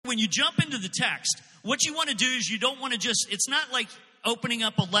when you jump into the text, what you want to do is you don't want to it's not like opening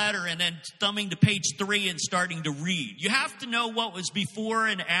up a letter and then thumbing to page 3 and starting to read. You have to know what was before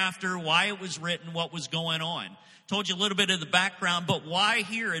and after, why it was written, what was going on. Told you a little bit of the background, but why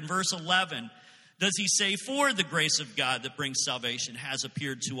here in verse 11 does he say, for the grace of God that brings salvation has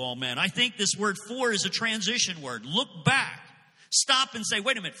appeared to all men? I think this word for is a transition word. Look back. Stop and say,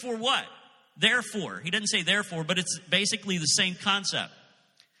 wait a minute, for what? Therefore. He doesn't say therefore, but it's basically the same concept.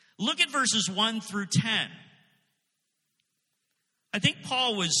 Look at verses 1 through 10. I think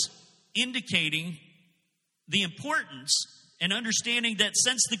Paul was indicating the importance and understanding that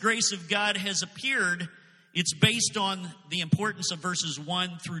since the grace of God has appeared, it's based on the importance of verses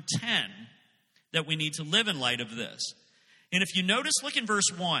 1 through 10 that we need to live in light of this. And if you notice, look in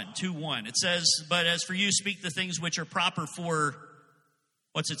verse 2:1. It says, but as for you, speak the things which are proper for,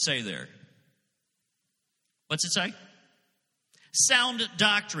 what's it say there? What's it say? Sound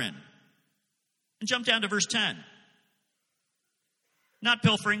doctrine. And jump down to verse 10. Not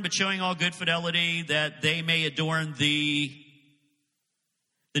pilfering, but showing all good fidelity, that they may adorn the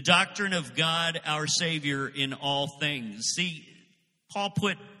doctrine of God our Savior in all things. See, Paul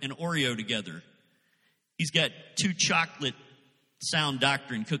put an Oreo together. He's got 2 chocolate sound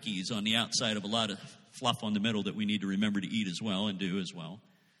doctrine cookies on the outside of a lot of fluff on the middle that we need to remember to eat as well and do as well.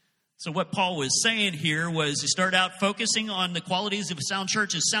 So what Paul was saying here was to start out focusing on the qualities of a sound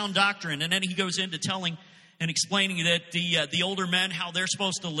church as sound doctrine, and then he goes into telling and explaining that the older men, how they're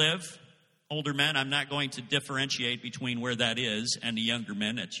supposed to live. Older men, I'm not going to differentiate between where that is, and the younger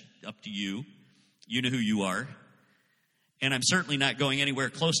men, that's up to you. You know who you are. And I'm certainly not going anywhere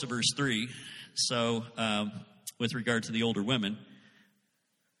close to verse 3, so with regard to the older women.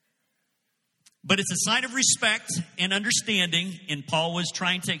 But it's a sign of respect and understanding, and Paul was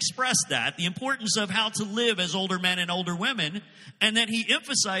trying to express that, the importance of how to live as older men and older women, and that he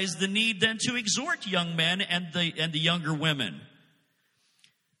emphasized the need then to exhort young men and the younger women.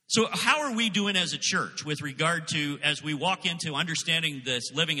 So how are we doing as a church with regard to, as we walk into understanding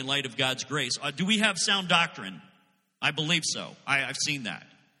this, living in light of God's grace? Do we have sound doctrine? I believe so. I've seen that.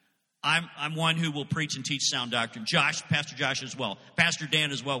 I'm one who will preach and teach sound doctrine. Pastor Josh as well. Pastor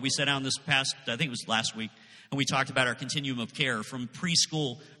Dan as well. We sat down this past, I think it was last week, and we talked about our continuum of care from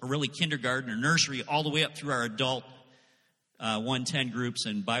preschool or really kindergarten or nursery all the way up through our adult 110 groups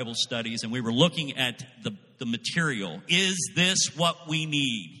and Bible studies. And we were looking at the material. Is this what we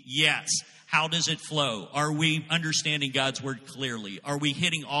need? Yes. How does it flow? Are we understanding God's word clearly? Are we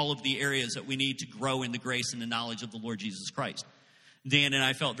hitting all of the areas that we need to grow in the grace and the knowledge of the Lord Jesus Christ? Dan and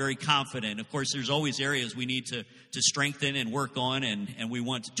I felt very confident. Of course, there's always areas we need to strengthen and work on, and we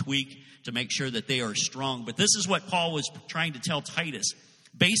want to tweak to make sure that they are strong. But this is what Paul was trying to tell Titus.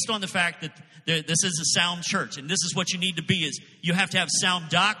 Based on the fact that this is a sound church, and this is what you need to be, is you have to have sound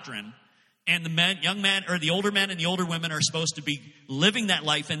doctrine, and the young men, or the older men and the older women are supposed to be living that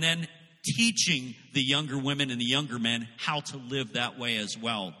life and then teaching the younger women and the younger men how to live that way as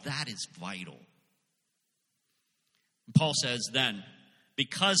well. That is vital. Paul says then,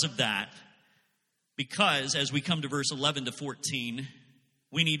 because of that, because as we come to verse 11 to 14,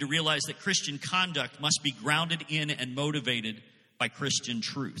 we need to realize that Christian conduct must be grounded in and motivated by Christian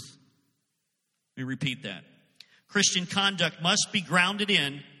truth. Let me repeat that. Christian conduct must be grounded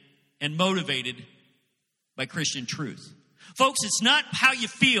in and motivated by Christian truth. Folks, it's not how you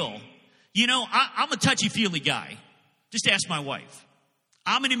feel. You know, I'm a touchy-feely guy. Just ask my wife.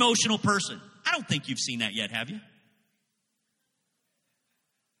 I'm an emotional person. I don't think you've seen that yet, have you?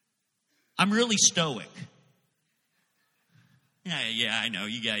 I'm really stoic. Yeah, I know.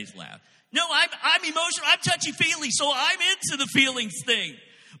 You guys laugh. No, I'm emotional. I'm touchy-feely, so I'm into the feelings thing.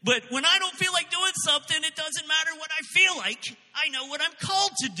 But when I don't feel like doing something, it doesn't matter what I feel like. I know what I'm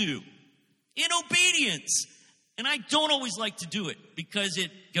called to do in obedience. And I don't always like to do it because it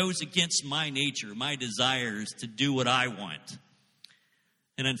goes against my nature, my desires to do what I want.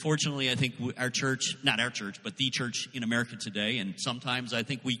 And unfortunately, I think our church, not our church, but the church in America today, and sometimes I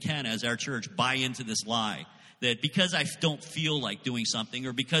think we can, as our church, buy into this lie that because I don't feel like doing something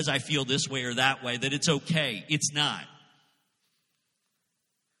or because I feel this way or that way, that it's okay. It's not.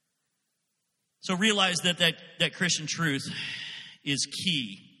 So realize that Christian truth is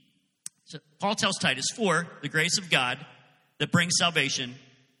key. So Paul tells Titus, for the grace of God that brings salvation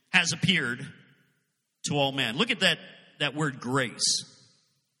has appeared to all men. Look at that word grace.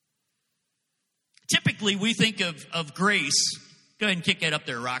 Typically, we think of grace. Go ahead and kick that up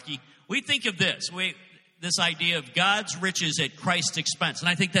there, Rocky. We think of this idea of God's riches at Christ's expense. And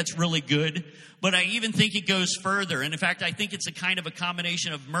I think that's really good. But I even think it goes further. And in fact, I think it's a kind of a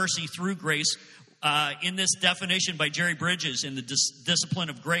combination of mercy through grace in this definition by Jerry Bridges in the Discipline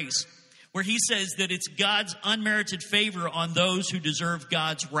of Grace, where he says that it's God's unmerited favor on those who deserve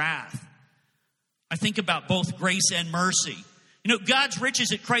God's wrath. I think about both grace and mercy. You know, God's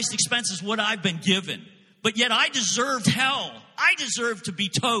riches at Christ's expense is what I've been given, but yet I deserved hell. I deserve to be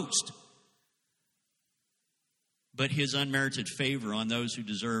toast. But his unmerited favor on those who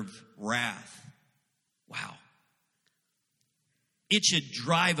deserve wrath. Wow. It should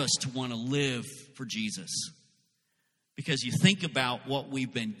drive us to want to live for Jesus. Because you think about what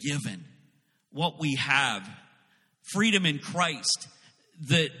we've been given, what we have, freedom in Christ,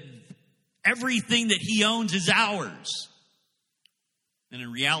 that everything that he owns is ours. And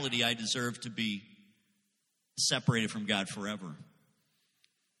in reality, I deserve to be separated from God forever.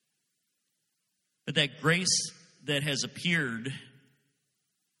 But that grace that has appeared,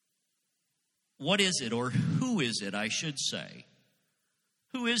 what is it, or who is it, I should say?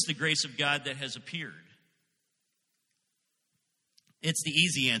 Who is the grace of God that has appeared? It's the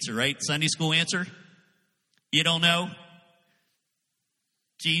easy answer, right? Sunday school answer? You don't know?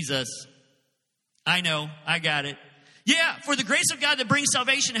 Jesus. I know. I got it. Yeah, for the grace of God that brings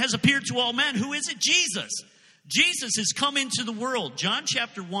salvation has appeared to all men. Who is it? Jesus. Jesus has come into the world. John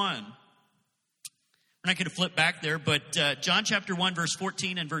chapter 1. We're not going to flip back there, but John chapter 1, verse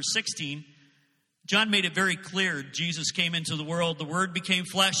 14 and verse 16. John made it very clear. Jesus came into the world. The Word became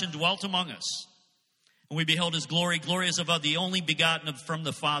flesh and dwelt among us. And we beheld his glory. Glory as of the only begotten from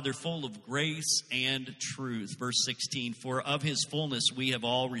the Father, full of grace and truth. Verse 16. For of his fullness we have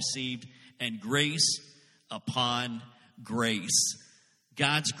all received, and grace upon grace.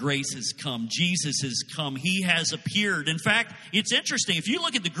 God's grace has come. Jesus has come. He has appeared. In fact, it's interesting. If you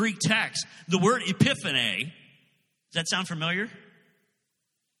look at the Greek text, the word epiphany, does that sound familiar?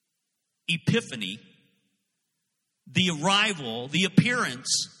 Epiphany, the arrival, the appearance,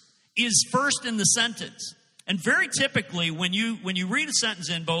 is first in the sentence. And very typically, when you read a sentence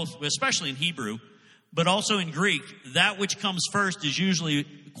in both, especially in Hebrew, but also in Greek, that which comes first is usually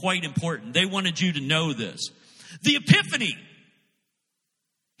quite important. They wanted you to know this. The Epiphany.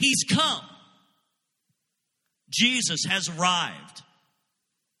 He's come. Jesus has arrived.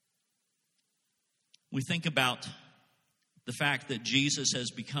 We think about the fact that Jesus has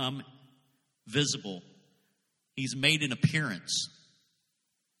become visible. He's made an appearance.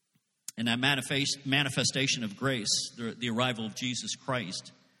 And that manifestation of grace, the arrival of Jesus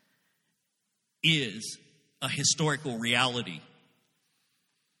Christ, is a historical reality.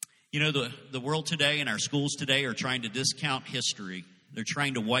 You know, the world today and our schools today are trying to discount history. They're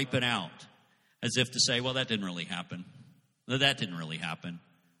trying to wipe it out as if to say, well, that didn't really happen. No, that didn't really happen.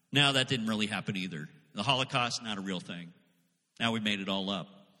 No, that didn't really happen either. The Holocaust, not a real thing. Now we made it all up.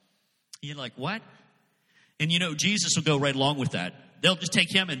 You're like, what? And you know, Jesus will go right along with that. They'll just take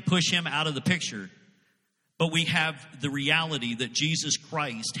him and push him out of the picture. But we have the reality that Jesus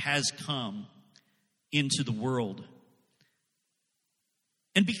Christ has come into the world.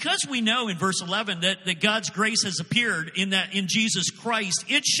 And because we know in verse 11 that God's grace has appeared in Jesus Christ,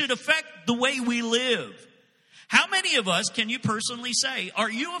 it should affect the way we live. How many of us can you personally say,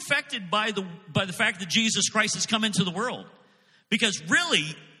 are you affected by the fact that Jesus Christ has come into the world? Because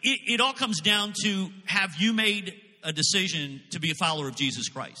really, it all comes down to, have you made a decision to be a follower of Jesus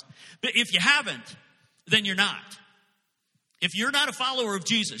Christ? But if you haven't, then you're not. If you're not a follower of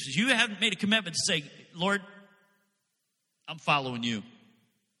Jesus, if you haven't made a commitment to say, Lord, I'm following you.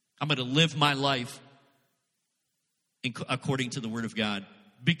 I'm going to live my life according to the Word of God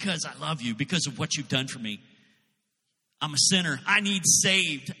because I love you, because of what you've done for me. I'm a sinner. I need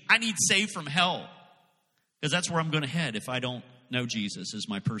saved. I need saved from hell, because that's where I'm going to head if I don't know Jesus as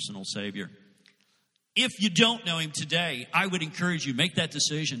my personal Savior. If you don't know him today, I would encourage you, make that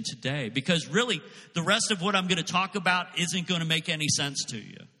decision today, because really the rest of what I'm going to talk about isn't going to make any sense to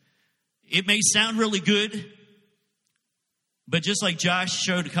you. It may sound really good, but just like Josh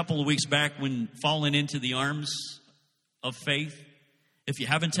showed a couple of weeks back when falling into the arms of faith, if you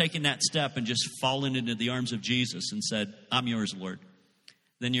haven't taken that step and just fallen into the arms of Jesus and said, I'm yours, Lord,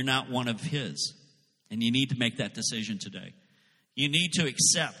 then you're not one of his. And you need to make that decision today. You need to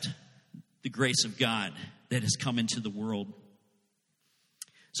accept the grace of God that has come into the world.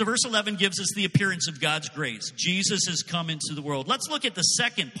 So verse 11 gives us the appearance of God's grace. Jesus has come into the world. Let's look at the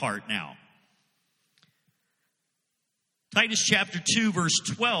second part now. Titus chapter 2, verse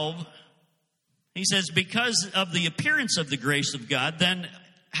 12, he says, because of the appearance of the grace of God, then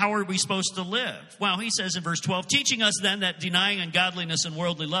how are we supposed to live? Well, he says in verse 12, teaching us then that denying ungodliness and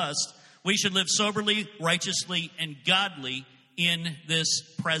worldly lust, we should live soberly, righteously, and godly in this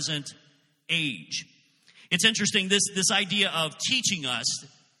present age. It's interesting, this idea of teaching us,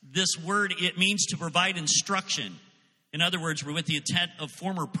 this word, it means to provide instruction. In other words, we're with the intent of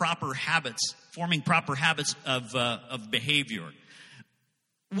forming proper habits of behavior.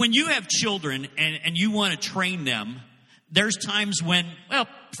 When you have children and you want to train them, there's times when, well,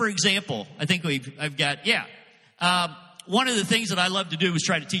 for example, I think one of the things that I love to do is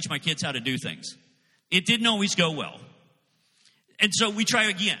try to teach my kids how to do things. It didn't always go well. And so we try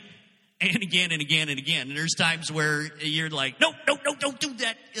again, and again, and again, and again. And there's times where you're like, no, don't do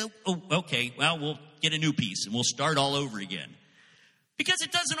that. Oh, okay, well, we'll get a new piece, and we'll start all over again. Because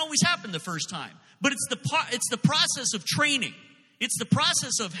it doesn't always happen the first time. But it's the process of training. It's the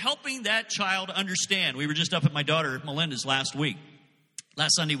process of helping that child understand. We were just up at my daughter Melinda's last week.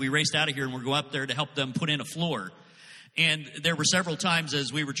 Last Sunday, we raced out of here, and we're going up there to help them put in a floor. And there were several times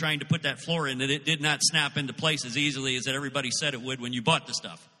as we were trying to put that floor in that it did not snap into place as easily as that everybody said it would when you bought the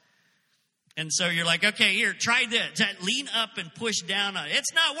stuff. And so you're like, okay, here, try this. Lean up and push down on it.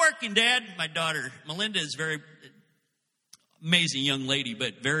 It's not working, Dad. My daughter, Melinda, is very amazing young lady,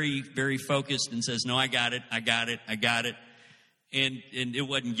 but very, very focused and says, no, I got it. And it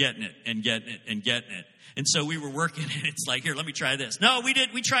wasn't getting it. And so we were working, and it's like, here, let me try this. No, we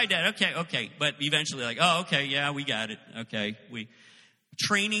tried that. Okay. But eventually, like, oh, okay, yeah, we got it. Okay. We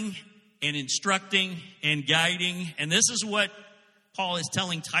training and instructing and guiding. And this is what Paul is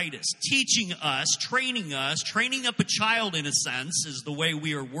telling Titus. Teaching us, training up a child in a sense is the way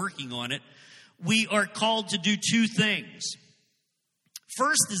we are working on it. We are called to do two things.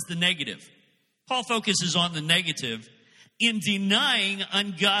 First is the negative. Paul focuses on the negative in denying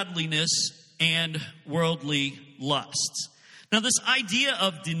ungodliness and worldly lusts. Now, this idea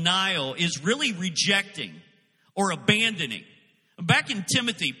of denial is really rejecting or abandoning. Back in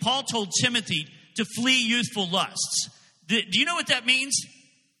Timothy, Paul told Timothy to flee youthful lusts. Do you know what that means?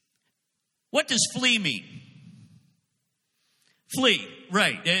 What does flee mean? Flee,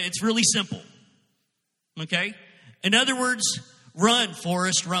 right. It's really simple. Okay? In other words, run,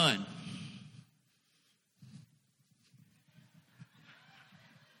 Forrest, run.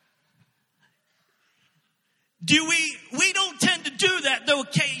 We don't tend to do that though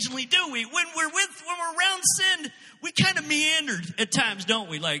occasionally, do we? When we're around sin, we kind of meander at times, don't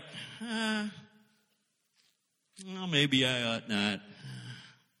we? Like, well, maybe I ought not.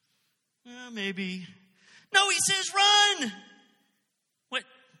 Well, maybe. No, he says run. What?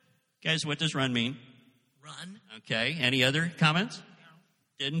 Guys, what does run mean? Run. Okay. Any other comments? No.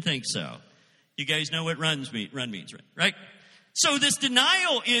 Didn't think so. You guys know what run means, right? So this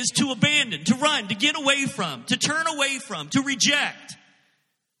denial is to abandon, to run, to get away from, to turn away from, to reject.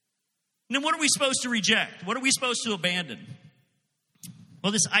 And then what are we supposed to reject? What are we supposed to abandon?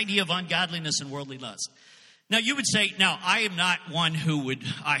 Well, this idea of ungodliness and worldly lust. Now, you would say, now, I am not one who would,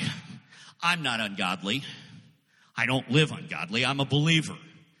 I'm not ungodly. I don't live ungodly. I'm a believer.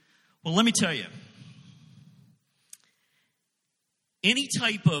 Well, let me tell you. Any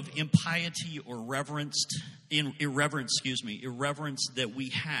type of impiety or irreverence that we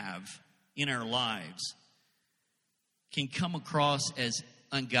have in our lives can come across as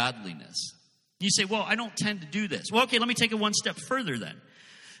ungodliness. You say, well, I don't tend to do this. Well, okay, let me take it one step further then.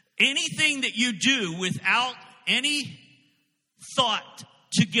 Anything that you do without any thought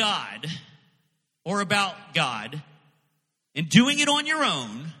to God or about God and doing it on your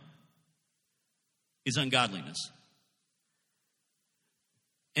own is ungodliness.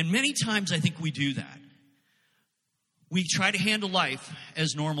 And many times I think we do that. We try to handle life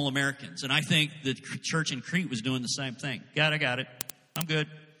as normal Americans. And I think the church in Crete was doing the same thing. God, I got it. I'm good.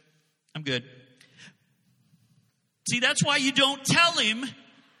 See, that's why you don't tell him,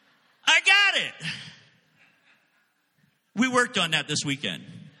 I got it. We worked on that this weekend.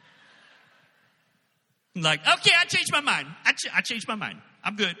 Like, okay, I changed my mind. I changed my mind.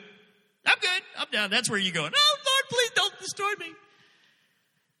 I'm good. I'm down. That's where you go. Oh, Lord, please don't destroy me.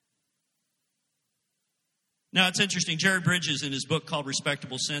 Now, it's interesting. Jared Bridges, in his book called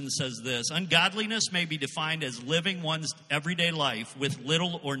Respectable Sin, says this: ungodliness may be defined as living one's everyday life with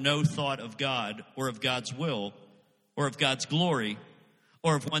little or no thought of God or of God's will or of God's glory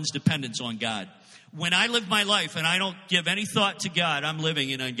or of one's dependence on God. When I live my life and I don't give any thought to God, I'm living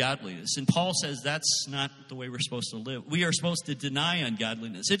in ungodliness. And Paul says that's not the way we're supposed to live. We are supposed to deny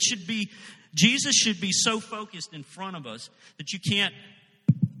ungodliness. Jesus should be so focused in front of us that you can't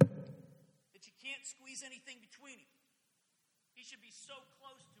squeeze anything between him. He should be so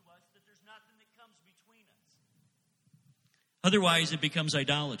close to us that there's nothing that comes between us. Otherwise, it becomes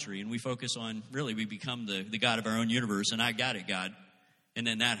idolatry, and we focus on, really, we become the God of our own universe, and I got it, God. And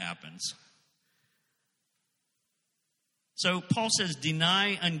then that happens. So Paul says,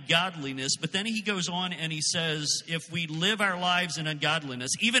 deny ungodliness, but then he goes on and he says, if we live our lives in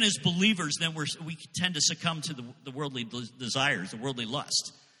ungodliness, even as believers, then we tend to succumb to the worldly desires, the worldly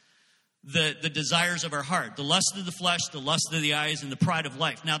lust, the desires of our heart, the lust of the flesh, the lust of the eyes, and the pride of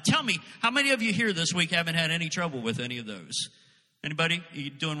life. Now tell me, how many of you here this week haven't had any trouble with any of those? Anybody? You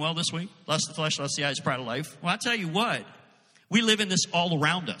doing well this week? Lust of the flesh, lust of the eyes, pride of life. Well, I'll tell you what, we live in this all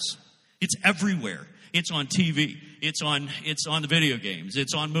around us. It's everywhere. It's on TV. It's on the video games.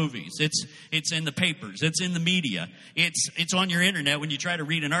 It's on movies. It's in the papers. It's in the media. It's on your internet when you try to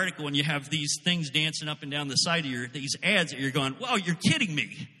read an article and you have these things dancing up and down the side of these ads that you're going, "Wow, you're kidding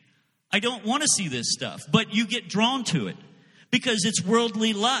me. I don't want to see this stuff." But you get drawn to it because it's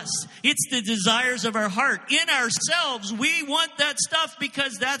worldly lust. It's the desires of our heart. In ourselves, we want that stuff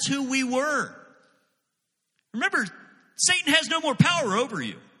because that's who we were. Remember, Satan has no more power over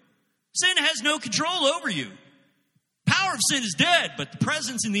you. Sin has no control over you. Power of sin is dead, but the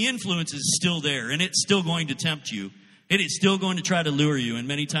presence and the influence is still there, and it's still going to tempt you. It is still going to try to lure you, and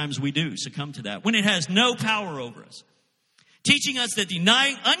many times we do succumb to that when it has no power over us. Teaching us that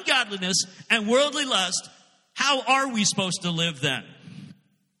denying ungodliness and worldly lust, how are we supposed to live then?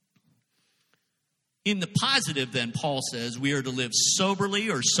 In the positive, then, Paul says we are to live soberly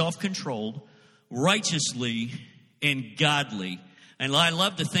or self-controlled, righteously, and godly. And I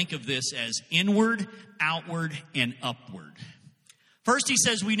love to think of this as inward, outward, and upward. First, he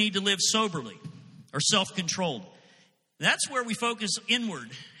says we need to live soberly or self-controlled. That's where we focus inward.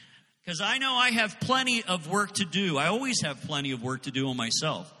 Because I know I have plenty of work to do. I always have plenty of work to do on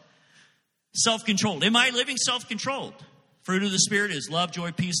myself. Self-controlled. Am I living self-controlled? Fruit of the Spirit is love,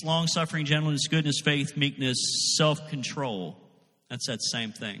 joy, peace, long-suffering, gentleness, goodness, faith, meekness, self-control. That's that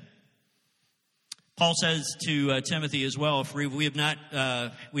same thing. Paul says to Timothy as well, if we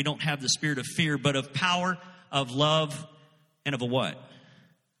don't have the spirit of fear, but of power, of love, and of a what?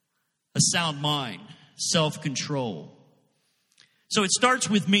 A sound mind, self-control. So it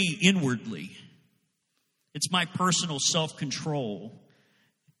starts with me inwardly. It's my personal self-control.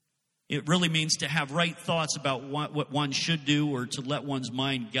 It really means to have right thoughts about what one should do or to let one's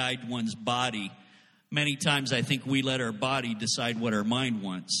mind guide one's body. Many times I think we let our body decide what our mind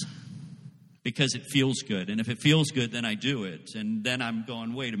wants. Because it feels good. And if it feels good, then I do it. And then I'm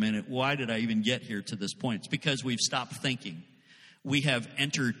going, wait a minute, why did I even get here to this point? It's because we've stopped thinking. We have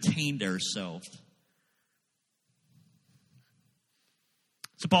entertained ourselves.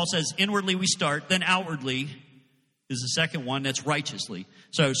 So Paul says, inwardly we start, then outwardly is the second one, that's righteously.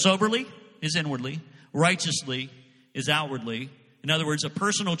 So soberly is inwardly, righteously is outwardly. In other words, a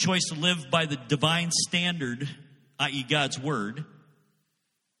personal choice to live by the divine standard, i.e. God's word,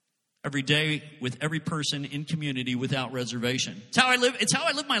 every day with every person in community without reservation. It's how I live. It's how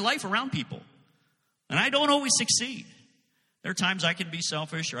I live my life around people. And I don't always succeed. There are times I can be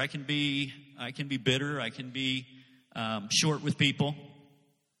selfish or I can be bitter. I can be short with people.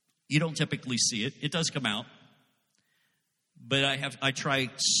 You don't typically see it. It does come out. But I try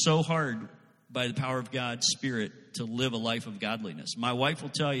so hard by the power of God's Spirit to live a life of godliness. My wife will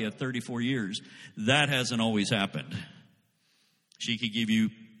tell you at 34 years, that hasn't always happened. She could give you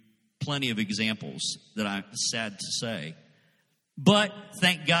plenty of examples that I'm sad to say. But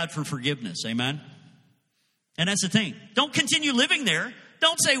thank God for forgiveness. Amen? And that's the thing. Don't continue living there.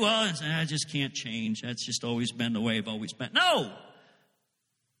 Don't say, well, I just can't change. That's just always been the way I've always been. No.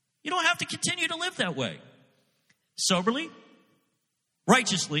 You don't have to continue to live that way. Soberly,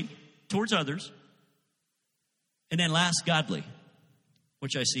 righteously, towards others. And then last, godly,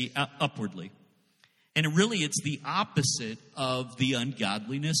 which I see upwardly. And really, it's the opposite of the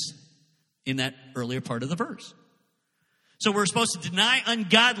ungodliness in that earlier part of the verse. So we're supposed to deny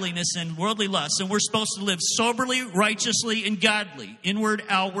ungodliness and worldly lust, and we're supposed to live soberly, righteously, and godly, inward,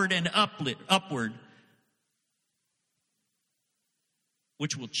 outward, and upward,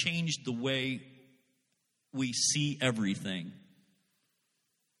 which will change the way we see everything.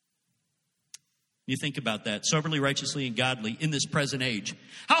 You think about that, soberly, righteously, and godly in this present age.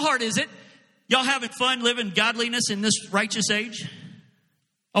 How hard is it? Y'all having fun living godliness in this righteous age?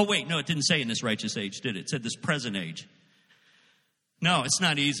 Oh, wait, no, it didn't say in this righteous age, did it? It said this present age. No, it's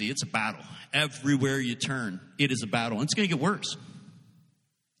not easy. It's a battle. Everywhere you turn, it is a battle. And it's going to get worse.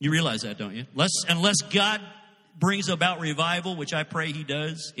 You realize that, don't you? Unless God brings about revival, which I pray he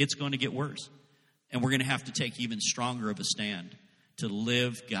does, it's going to get worse. And we're going to have to take even stronger of a stand to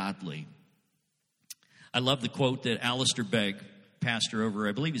live godly. I love the quote that Alistair Begg, pastor over,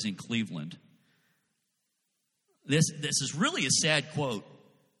 I believe he's in Cleveland. This is really a sad quote.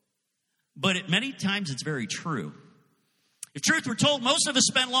 But many times it's very true. If truth were told, most of us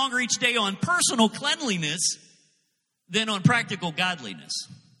spend longer each day on personal cleanliness than on practical godliness.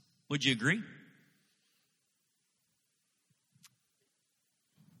 Would you agree?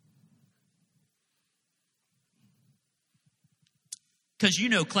 Because you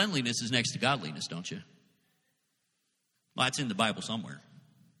know cleanliness is next to godliness, don't you? Well, it's in the Bible somewhere.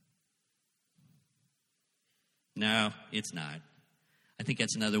 No, it's not. I think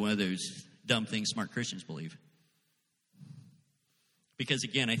that's another one of those dumb things smart Christians believe. Because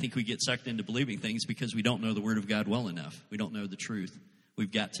again, I think we get sucked into believing things because we don't know the Word of God well enough. We don't know the truth.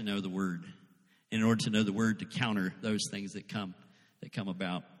 We've got to know the Word. In order to know the Word to counter those things that come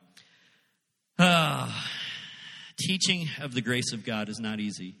about. Teaching of the grace of God is not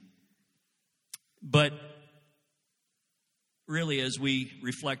easy. But really, as we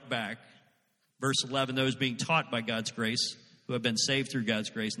reflect back, verse 11, those being taught by God's grace, who have been saved through God's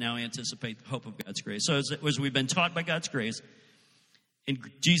grace, now anticipate the hope of God's grace. So as we've been taught by God's grace, and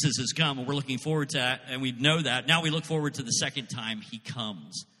Jesus has come, and we're looking forward to that, and we know that. Now we look forward to the second time he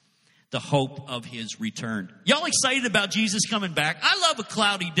comes, the hope of his return. Y'all excited about Jesus coming back? I love a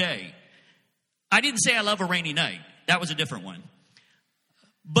cloudy day. I didn't say I love a rainy night. That was a different one.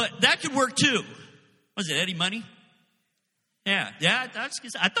 But that could work too. Was it Eddie Money? Yeah. I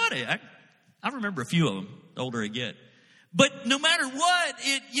thought I remember a few of them the older I get. But no matter what,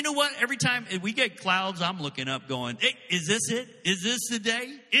 you know what? Every time we get clouds, I'm looking up going, hey, is this it? Is this the day?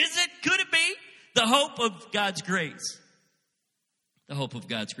 Is it? Could it be? The hope of God's grace. The hope of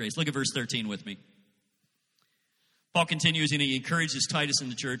God's grace. Look at verse 13 with me. Paul continues and he encourages Titus in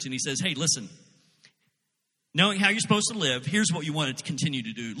the church and he says, hey, listen, knowing how you're supposed to live, here's what you want to continue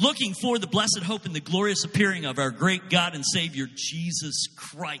to do. Looking for the blessed hope and the glorious appearing of our great God and Savior, Jesus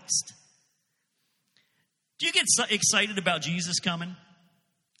Christ. Do you get excited about Jesus coming?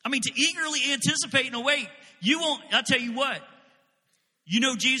 I mean, to eagerly anticipate and await. You won't, I'll tell you what. You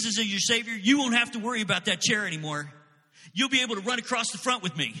know Jesus is your Savior. You won't have to worry about that chair anymore. You'll be able to run across the front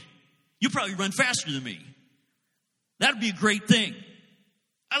with me. You'll probably run faster than me. That'll be a great thing.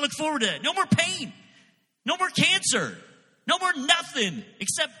 I look forward to that. No more pain. No more cancer. No more nothing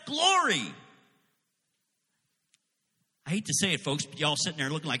except glory. I hate to say it, folks, but y'all sitting there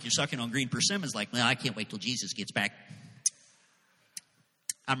looking like you're sucking on green persimmons like, well, I can't wait till Jesus gets back.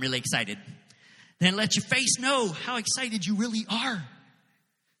 I'm really excited. Then let your face know how excited you really are.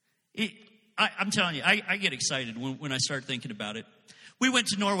 I'm telling you, I get excited when I start thinking about it. We went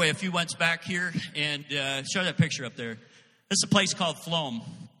to Norway a few months back here, and show that picture up there. This is a place called Flom.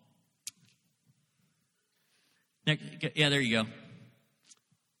 Yeah, there you go.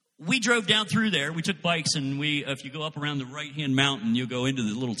 We drove down through there. We took bikes, and if you go up around the right-hand mountain, you'll go into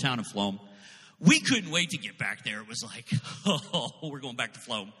the little town of Flom. We couldn't wait to get back there. It was like, oh, we're going back to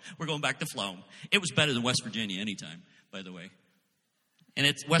Flom. We're going back to Flom. It was better than West Virginia anytime, by the way.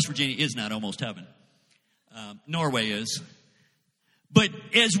 And West Virginia is not almost heaven. Norway is. But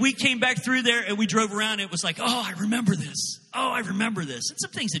as we came back through there and we drove around, it was like, oh, I remember this. Oh, I remember this. And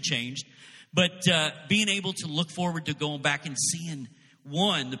some things had changed. But being able to look forward to going back and seeing,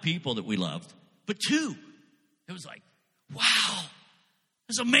 one, the people that we loved. But two, it was like, wow,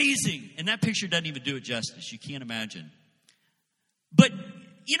 it's amazing. And that picture doesn't even do it justice. You can't imagine. But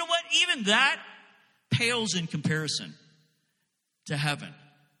you know what? Even that pales in comparison to heaven,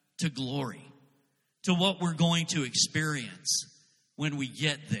 to glory, to what we're going to experience when we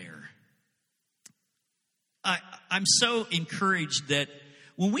get there. I'm so encouraged that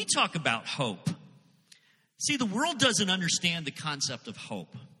when we talk about hope, see, the world doesn't understand the concept of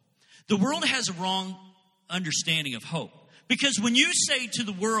hope. The world has a wrong understanding of hope. Because when you say to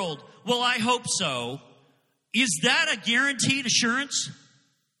the world, well, I hope so, is that a guaranteed assurance?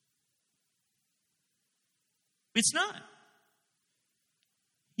 It's not.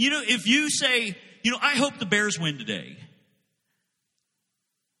 You know, if you say, I hope the Bears win today.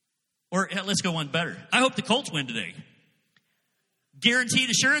 Or let's go one better. I hope the Colts win today. Guaranteed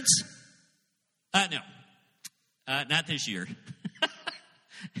assurance? No. Not this year.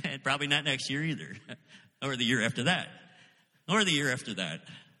 And probably not next year either. Or the year after that. Or the year after that.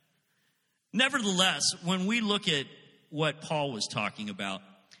 Nevertheless, when we look at what Paul was talking about,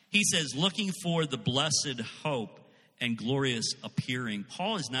 he says, looking for the blessed hope and glorious appearing.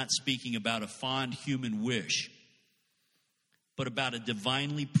 Paul is not speaking about a fond human wish, but about a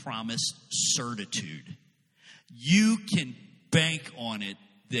divinely promised certitude. You can bank on it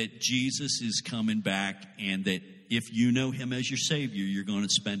that Jesus is coming back, and that if you know him as your Savior, you're going to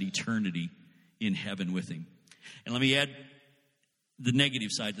spend eternity in heaven with him. And let me add the negative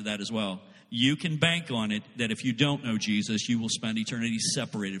side to that as well. You can bank on it that if you don't know Jesus, you will spend eternity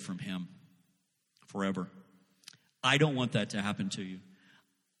separated from him forever. I don't want that to happen to you.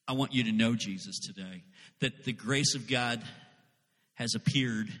 I want you to know Jesus today. That the grace of God has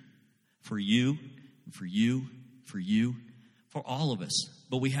appeared for you, for you, for you, for all of us.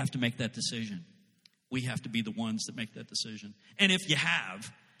 But we have to make that decision. We have to be the ones that make that decision. And if you have,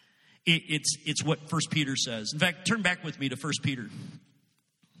 it's what 1 Peter says. In fact, turn back with me to 1 Peter.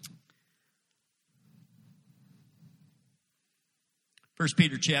 1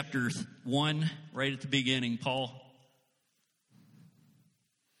 Peter chapter 1, right at the beginning,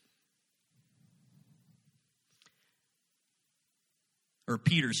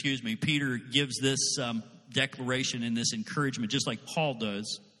 Peter gives this declaration and this encouragement, just like Paul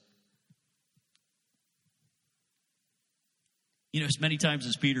does. You know, as many times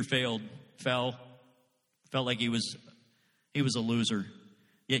as Peter felt like he was a loser,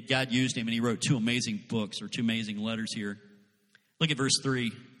 yet God used him and he wrote two amazing books or two amazing letters here. Look at verse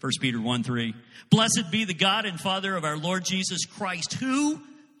 3, 1 Peter 1:3. Blessed be the God and Father of our Lord Jesus Christ, who,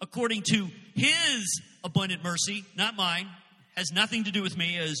 according to his abundant mercy, not mine, has nothing to do with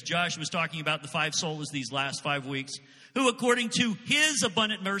me, as Josh was talking about the 5 solas these last 5 weeks, who, according to his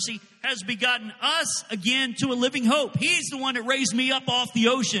abundant mercy, has begotten us again to a living hope. He's the one that raised me up off the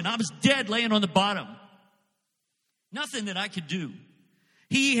ocean. I was dead laying on the bottom. Nothing that I could do.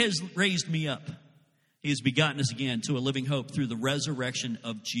 He has raised me up. He has begotten us again to a living hope through the resurrection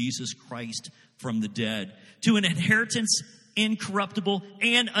of Jesus Christ from the dead, to an inheritance incorruptible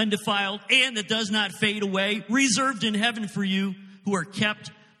and undefiled and that does not fade away, reserved in heaven for you who are kept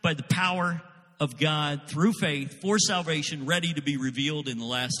by the power of God through faith for salvation, ready to be revealed in the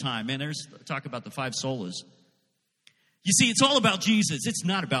last time. Man, there's talk about the 5 solas. You see, it's all about Jesus. It's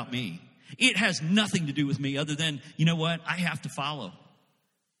not about me. It has nothing to do with me other than, you know what? I have to follow.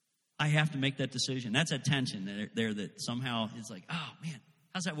 I have to make that decision. That's a tension there that somehow is like, oh man,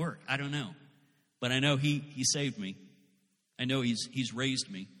 how's that work? I don't know. But I know he saved me. I know he's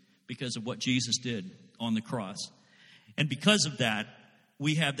raised me because of what Jesus did on the cross. And because of that,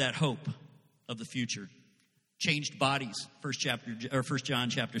 we have that hope of the future. Changed bodies, 1 John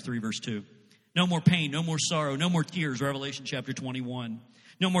chapter 3, verse 2. No more pain, no more sorrow, no more tears, Revelation chapter 21.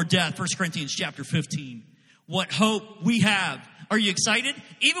 No more death, 1 Corinthians chapter 15. What hope we have. Are you excited?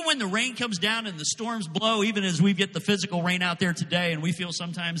 Even when the rain comes down and the storms blow, even as we get the physical rain out there today, and we feel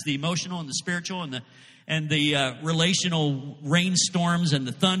sometimes the emotional and the spiritual and the relational rainstorms and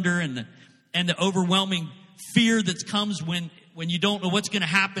the thunder and the overwhelming fear that comes when you don't know what's going to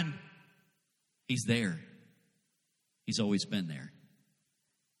happen. He's there. He's always been there.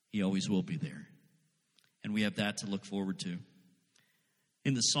 He always will be there. And we have that to look forward to.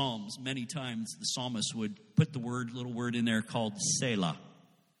 In the Psalms, many times the psalmist would put the little word in there called Selah.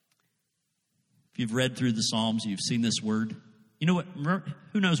 If you've read through the Psalms, you've seen this word. You know what?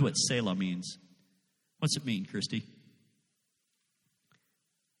 Who knows what Selah means? What's it mean, Christy?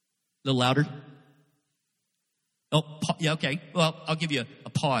 A little louder? Oh, yeah, okay. Well, I'll give you a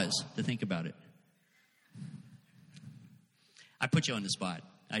pause to think about it. I put you on the spot.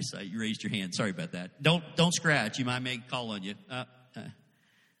 I saw you raised your hand. Sorry about that. Don't scratch. You might make a call on you.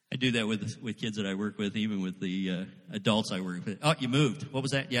 I do that with kids that I work with, even with the adults I work with. Oh, you moved. What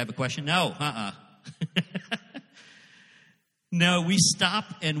was that? You have a question? No. No, we stop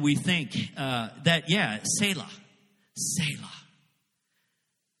and we think that, Selah. Selah. I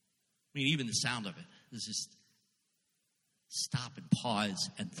mean, even the sound of it is just stop and pause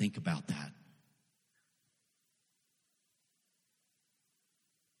and think about that.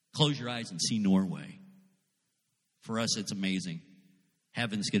 Close your eyes and see Norway. For us, it's amazing.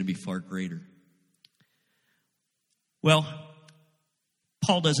 Heaven's going to be far greater. Well,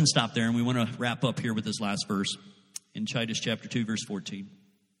 Paul doesn't stop there, and we want to wrap up here with this last verse in Titus chapter 2, verse 14.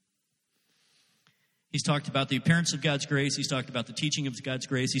 He's talked about the appearance of God's grace. He's talked about the teaching of God's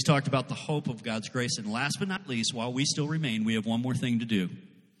grace. He's talked about the hope of God's grace. And last but not least, while we still remain, we have one more thing to do.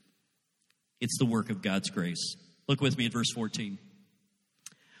 It's the work of God's grace. Look with me at verse 14.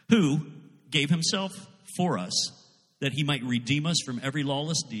 Who gave himself for us, that he might redeem us from every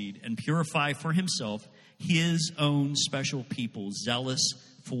lawless deed and purify for himself his own special people, zealous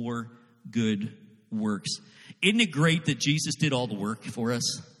for good works. Isn't it great that Jesus did all the work for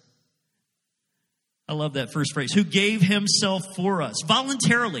us? I love that first phrase. Who gave himself for us,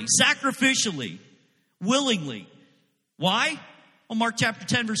 voluntarily, sacrificially, willingly. Why? Well, Mark chapter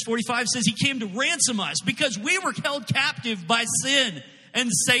 10, verse 45 says he came to ransom us because we were held captive by sin and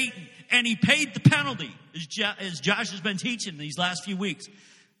Satan, and he paid the penalty, as Josh has been teaching these last few weeks.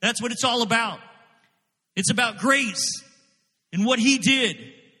 That's what it's all about. It's about grace and what he did.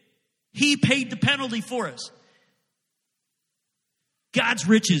 He paid the penalty for us. God's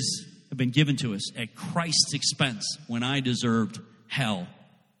riches have been given to us at Christ's expense when I deserved hell.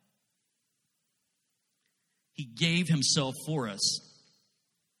 He gave himself for us.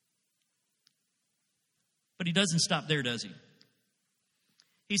 But he doesn't stop there, does he?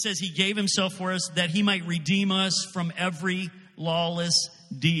 He says he gave himself for us that he might redeem us from every lawless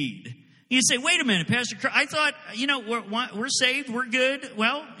deed. You say, wait a minute, Pastor, I thought, we're saved, we're good.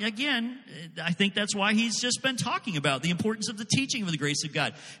 Well, again, I think that's why he's just been talking about the importance of the teaching of the grace of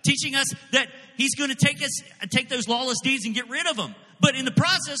God. Teaching us that he's going to take those lawless deeds and get rid of them. But in the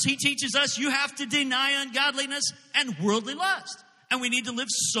process, he teaches us you have to deny ungodliness and worldly lust. And we need to live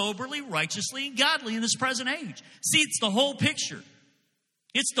soberly, righteously, and godly in this present age. See, it's the whole picture.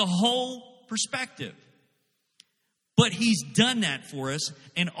 It's the whole perspective. But he's done that for us,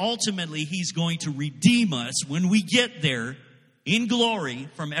 and ultimately he's going to redeem us when we get there in glory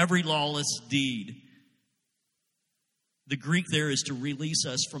from every lawless deed. The Greek there is to release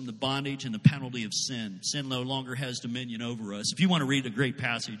us from the bondage and the penalty of sin. Sin no longer has dominion over us. If you want to read a great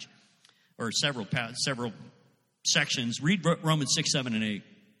passage, or several sections, read Romans 6, 7, and 8.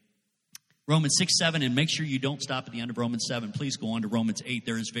 Romans 6, 7, and make sure you don't stop at the end of Romans 7. Please go on to Romans 8.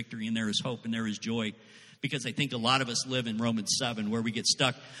 There is victory, and there is hope, and there is joy. Because I think a lot of us live in Romans 7 where we get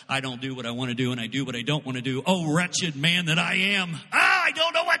stuck. I don't do what I want to do and I do what I don't want to do. Oh, wretched man that I am. I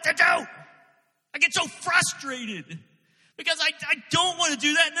don't know what to do. I get so frustrated because I don't want to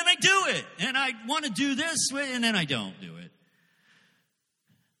do that and then I do it. And I want to do this and then I don't do it.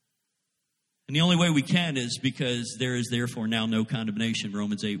 And the only way we can is because there is therefore now no condemnation,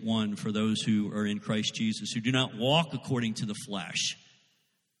 Romans 8:1, for those who are in Christ Jesus, who do not walk according to the flesh,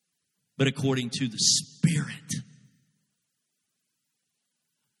 but according to the Spirit.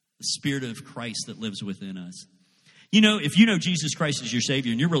 The Spirit of Christ that lives within us. If you know Jesus Christ as your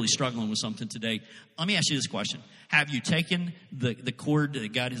Savior and you're really struggling with something today, let me ask you this question. Have you taken the cord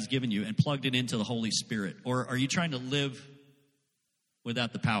that God has given you and plugged it into the Holy Spirit? Or are you trying to live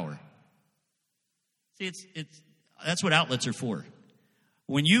without the power? See, that's what outlets are for.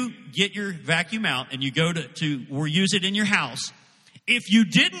 When you get your vacuum out and you go to or use it in your house, if you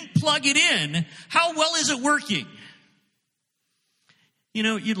didn't plug it in, how well is it working?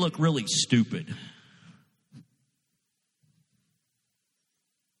 You'd look really stupid.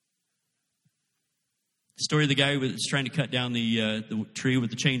 The story of the guy who was trying to cut down the tree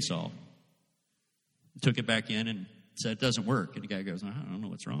with the chainsaw. He took it back in and said, it doesn't work. And the guy goes, I don't know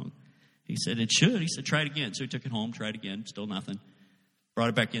what's wrong. He said, it should. He said, try it again. So he took it home, tried again, still nothing. Brought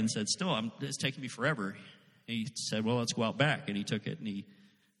it back in and said, it's taking me forever. He said, well, let's go out back. And he took it and he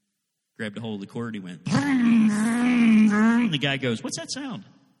grabbed a hold of the cord and he went, and the guy goes, what's that sound?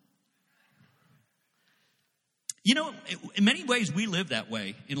 In many ways we live that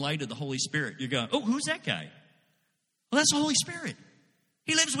way in light of the Holy Spirit. You're going, oh, who's that guy? Well, that's the Holy Spirit.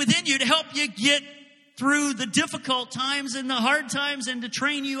 He lives within you to help you get through the difficult times and the hard times and to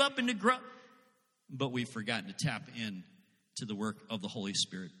train you up and to grow. But we've forgotten to tap in to the work of the Holy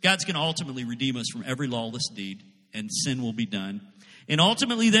Spirit. God's going to ultimately redeem us from every lawless deed, and sin will be done. And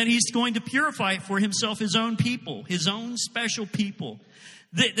ultimately, then he's going to purify for himself his own people, his own special people.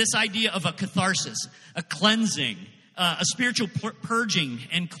 This idea of a catharsis, a cleansing, a spiritual purging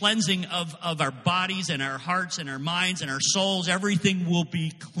and cleansing of our bodies and our hearts and our minds and our souls. Everything will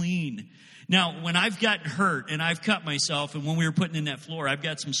be clean. Now, when I've gotten hurt and I've cut myself, and when we were putting in that floor, I've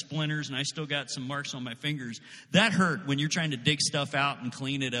got some splinters and I still got some marks on my fingers. That hurt when you're trying to dig stuff out and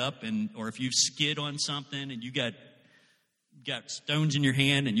clean it up, or if you skid on something and you got stones in your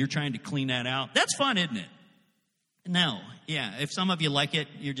hand and you're trying to clean that out. That's fun, isn't it? No, yeah. If some of you like it,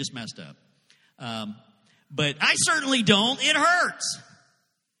 you're just messed up. But I certainly don't. It hurts.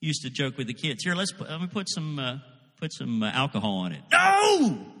 Used to joke with the kids. Here, let me put some alcohol on it.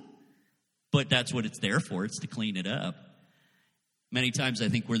 No. But that's what it's there for. It's to clean it up. Many times I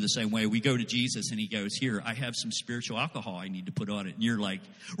think we're the same way. We go to Jesus and he goes, here, I have some spiritual alcohol I need to put on it. And you're like,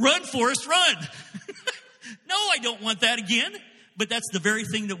 run, Forrest, run. No, I don't want that again. But that's the very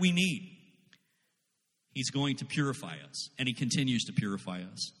thing that we need. He's going to purify us. And he continues to purify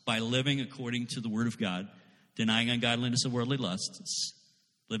us by living according to the word of God, denying ungodliness and worldly lusts,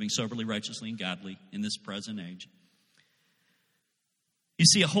 living soberly, righteously, and godly in this present age. You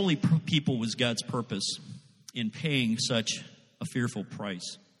see, a holy people was God's purpose in paying such a fearful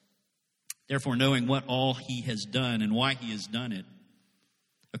price. Therefore, knowing what all he has done and why he has done it,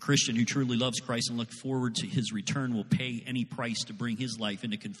 a Christian who truly loves Christ and looks forward to his return will pay any price to bring his life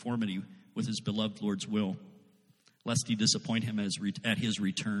into conformity with his beloved Lord's will, lest he disappoint him at his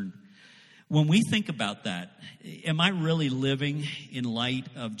return. When we think about that, am I really living in light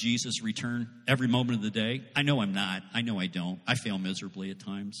of Jesus' return every moment of the day? I know I'm not. I know I don't. I fail miserably at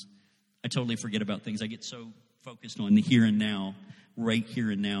times. I totally forget about things. I get so focused on the here and now, right here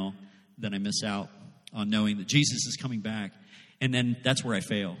and now, that I miss out on knowing that Jesus is coming back. And then that's where I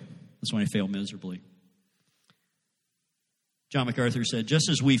fail. That's when I fail miserably. John MacArthur said, just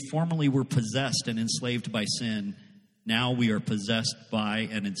as we formerly were possessed and enslaved by sin, now we are possessed by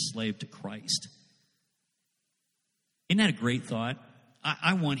and enslaved to Christ. Isn't that a great thought?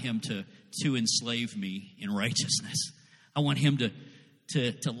 I want him to enslave me in righteousness. I want him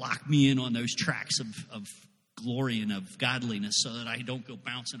to lock me in on those tracks of glory and of godliness so that I don't go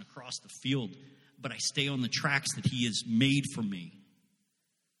bouncing across the field, but I stay on the tracks that he has made for me.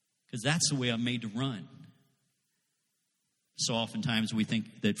 Because that's the way I'm made to run. So oftentimes we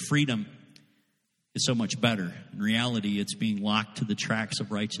think that freedom is so much better. In reality, it's being locked to the tracks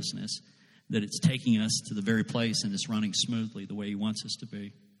of righteousness, that it's taking us to the very place and it's running smoothly the way he wants us to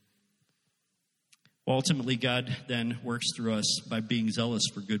be. Well, ultimately, God then works through us by being zealous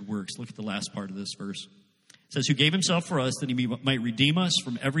for good works. Look at the last part of this verse. It says, who gave himself for us that he might redeem us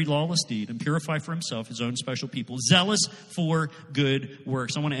from every lawless deed and purify for himself his own special people, zealous for good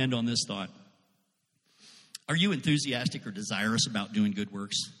works. I want to end on this thought. Are you enthusiastic or desirous about doing good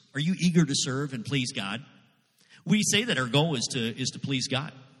works? Are you eager to serve and please God? We say that our goal is to please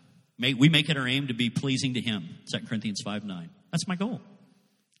God. We make it our aim to be pleasing to him. 2 Corinthians 5:9. That's my goal.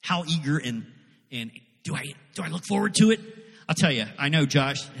 How eager and do I look forward to it? I'll tell you, I know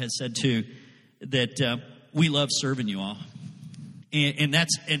Josh has said too that we love serving you all. And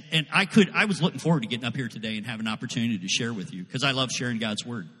I was looking forward to getting up here today and have an opportunity to share with you because I love sharing God's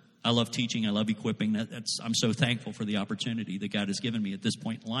word. I love teaching. I love equipping. I'm so thankful for the opportunity that God has given me at this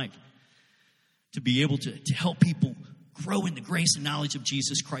point in life to be able to help people grow in the grace and knowledge of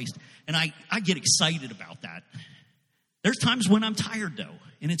Jesus Christ. And I get excited about that. There's times when I'm tired, though,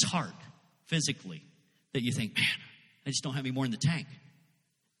 and it's hard physically that you think, man, I just don't have any more in the tank.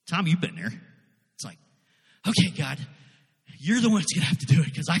 Tom, you've been there. It's like, okay, God, you're the one that's going to have to do it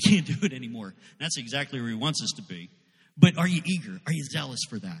because I can't do it anymore. And that's exactly where he wants us to be. But are you eager? Are you zealous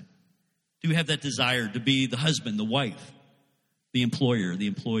for that? Do you have that desire to be the husband, the wife, the employer, the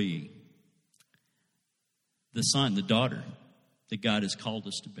employee, the son, the daughter that God has called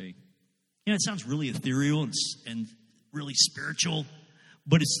us to be? You know, it sounds really ethereal and really spiritual,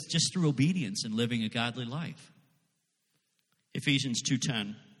 but it's just through obedience and living a godly life. Ephesians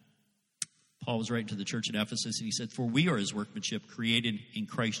 2:10, Paul was writing to the church at Ephesus, and he said, for we are his workmanship, created in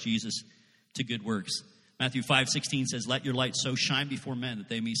Christ Jesus to good works. Matthew 5:16 says, let your light so shine before men that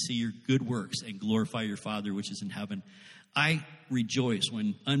they may see your good works and glorify your Father which is in heaven. I rejoice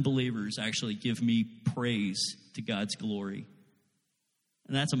when unbelievers actually give me praise to God's glory.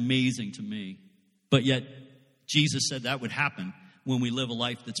 And that's amazing to me. But yet, Jesus said that would happen when we live a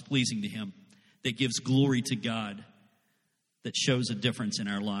life that's pleasing to him, that gives glory to God, that shows a difference in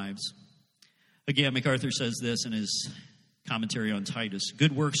our lives. Again, MacArthur says this in his commentary on Titus.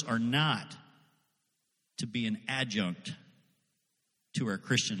 Good works are not to be an adjunct to our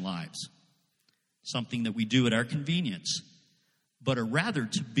Christian lives, something that we do at our convenience, but are rather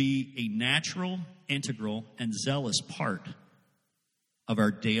to be a natural, integral, and zealous part of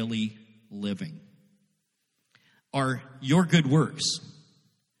our daily living. Are your good works,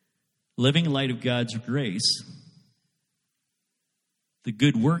 living in light of God's grace, the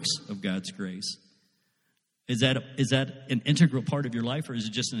good works of God's grace, is that an integral part of your life, or is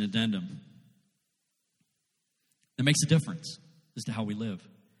it just an addendum? It makes a difference as to how we live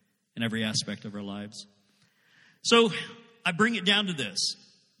in every aspect of our lives. So I bring it down to this.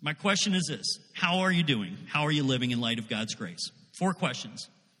 My question is this. How are you doing? How are you living in light of God's grace? 4 questions.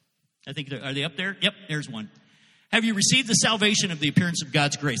 I think, are they up there? Yep, there's one. Have you received the salvation of the appearance of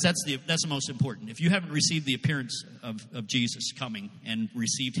God's grace? That's the most important. If you haven't received the appearance of Jesus coming and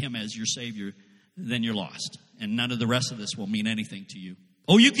received him as your Savior, then you're lost. And none of the rest of this will mean anything to you.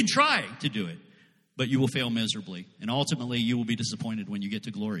 Oh, you can try to do it, but you will fail miserably. And ultimately, you will be disappointed when you get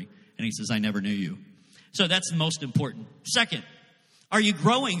to glory. And he says, I never knew you. So that's the most important. Second, are you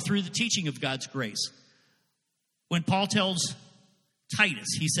growing through the teaching of God's grace? When Paul tells Titus,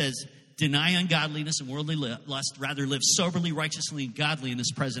 he says, deny ungodliness and worldly lust, rather live soberly, righteously, and godly in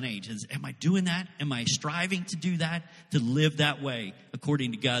this present age. Am I doing that? Am I striving to do that? To live that way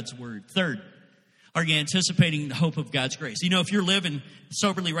according to God's word? Third, are you anticipating the hope of God's grace? You know, if you're living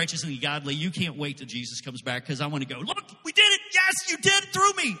soberly, righteously, and godly, you can't wait till Jesus comes back because I want to go, look, we did it. Yes, you did it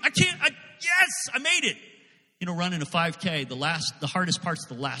through me. Yes, I made it. You know, running a 5K, the hardest part's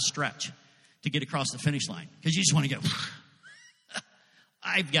the last stretch to get across the finish line because you just want to go,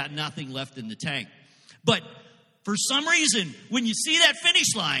 I've got nothing left in the tank. But for some reason, when you see that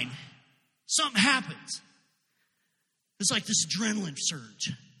finish line, something happens. It's like this adrenaline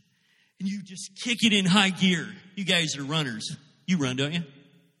surge. And you just kick it in high gear. You guys are runners. You run, don't you?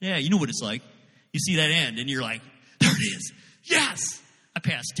 Yeah, you know what it's like. You see that end, and you're like, there it is. Yes! I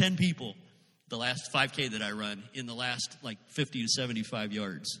passed 10 people the last 5K that I run in the last 50 to 75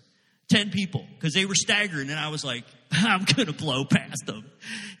 yards. 10 people, because they were staggering, and I was like, I'm going to blow past them.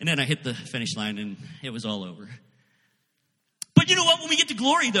 And then I hit the finish line, and it was all over. But you know what? When we get to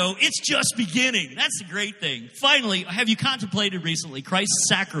glory, though, it's just beginning. That's the great thing. Finally, have you contemplated recently Christ's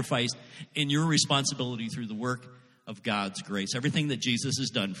sacrifice in your responsibility through the work of God's grace? Everything that Jesus has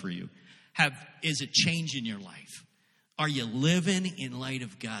done for you. Is it changing your life? Are you living in light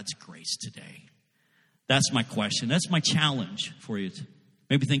of God's grace today? That's my question. That's my challenge for you.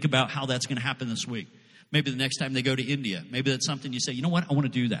 Maybe think about how that's going to happen this week. Maybe the next time they go to India. Maybe that's something you say, you know what? I want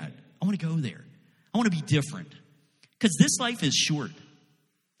to do that. I want to go there. I want to be different. Because this life is short.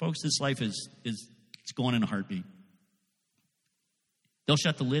 Folks, this life is it's gone in a heartbeat. They'll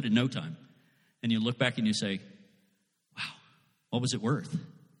shut the lid in no time. And you look back and you say, wow, what was it worth?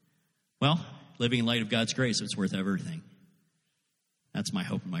 Well, living in light of God's grace, it's worth everything. That's my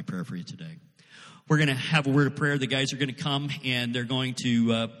hope and my prayer for you today. We're going to have a word of prayer. The guys are going to come, and they're going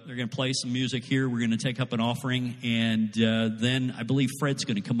to play some music here. We're going to take up an offering, and then I believe Fred's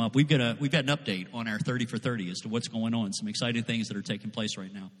going to come up. We've got an update on our 30 for 30 as to what's going on, some exciting things that are taking place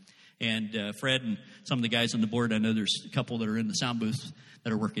right now. And Fred and some of the guys on the board, I know there's a couple that are in the sound booth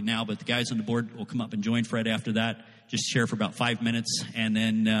that are working now, but the guys on the board will come up and join Fred after that, just share for about 5 minutes, and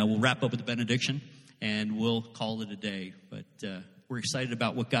then we'll wrap up with the benediction, and we'll call it a day. But we're excited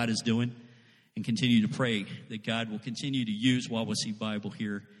about what God is doing, and continue to pray that God will continue to use Wawasee Bible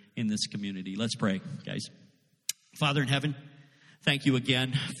here in this community. Let's pray, guys. Father in heaven, thank you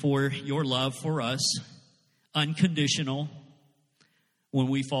again for your love for us, unconditional. When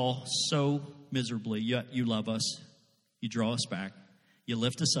we fall so miserably, yet you love us. You draw us back. You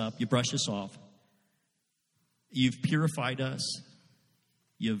lift us up. You brush us off. You've purified us.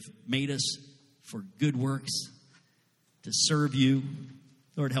 You've made us for good works, to serve you.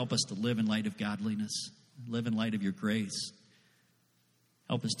 Lord, help us to live in light of godliness, live in light of your grace.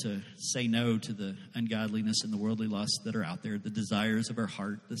 Help us to say no to the ungodliness and the worldly lusts that are out there, the desires of our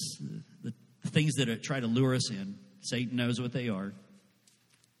heart, the things that try to lure us in. Satan knows what they are.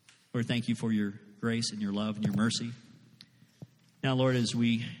 Lord, thank you for your grace and your love and your mercy. Now, Lord, as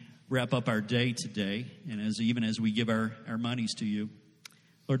we wrap up our day today, and even as we give our monies to you,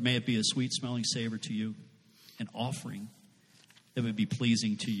 Lord, may it be a sweet-smelling savor to you, an offering that would be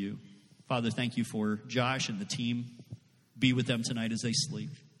pleasing to you. Father, thank you for Josh and the team. Be with them tonight as they sleep.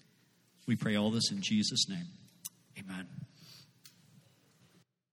 We pray all this in Jesus' name. Amen.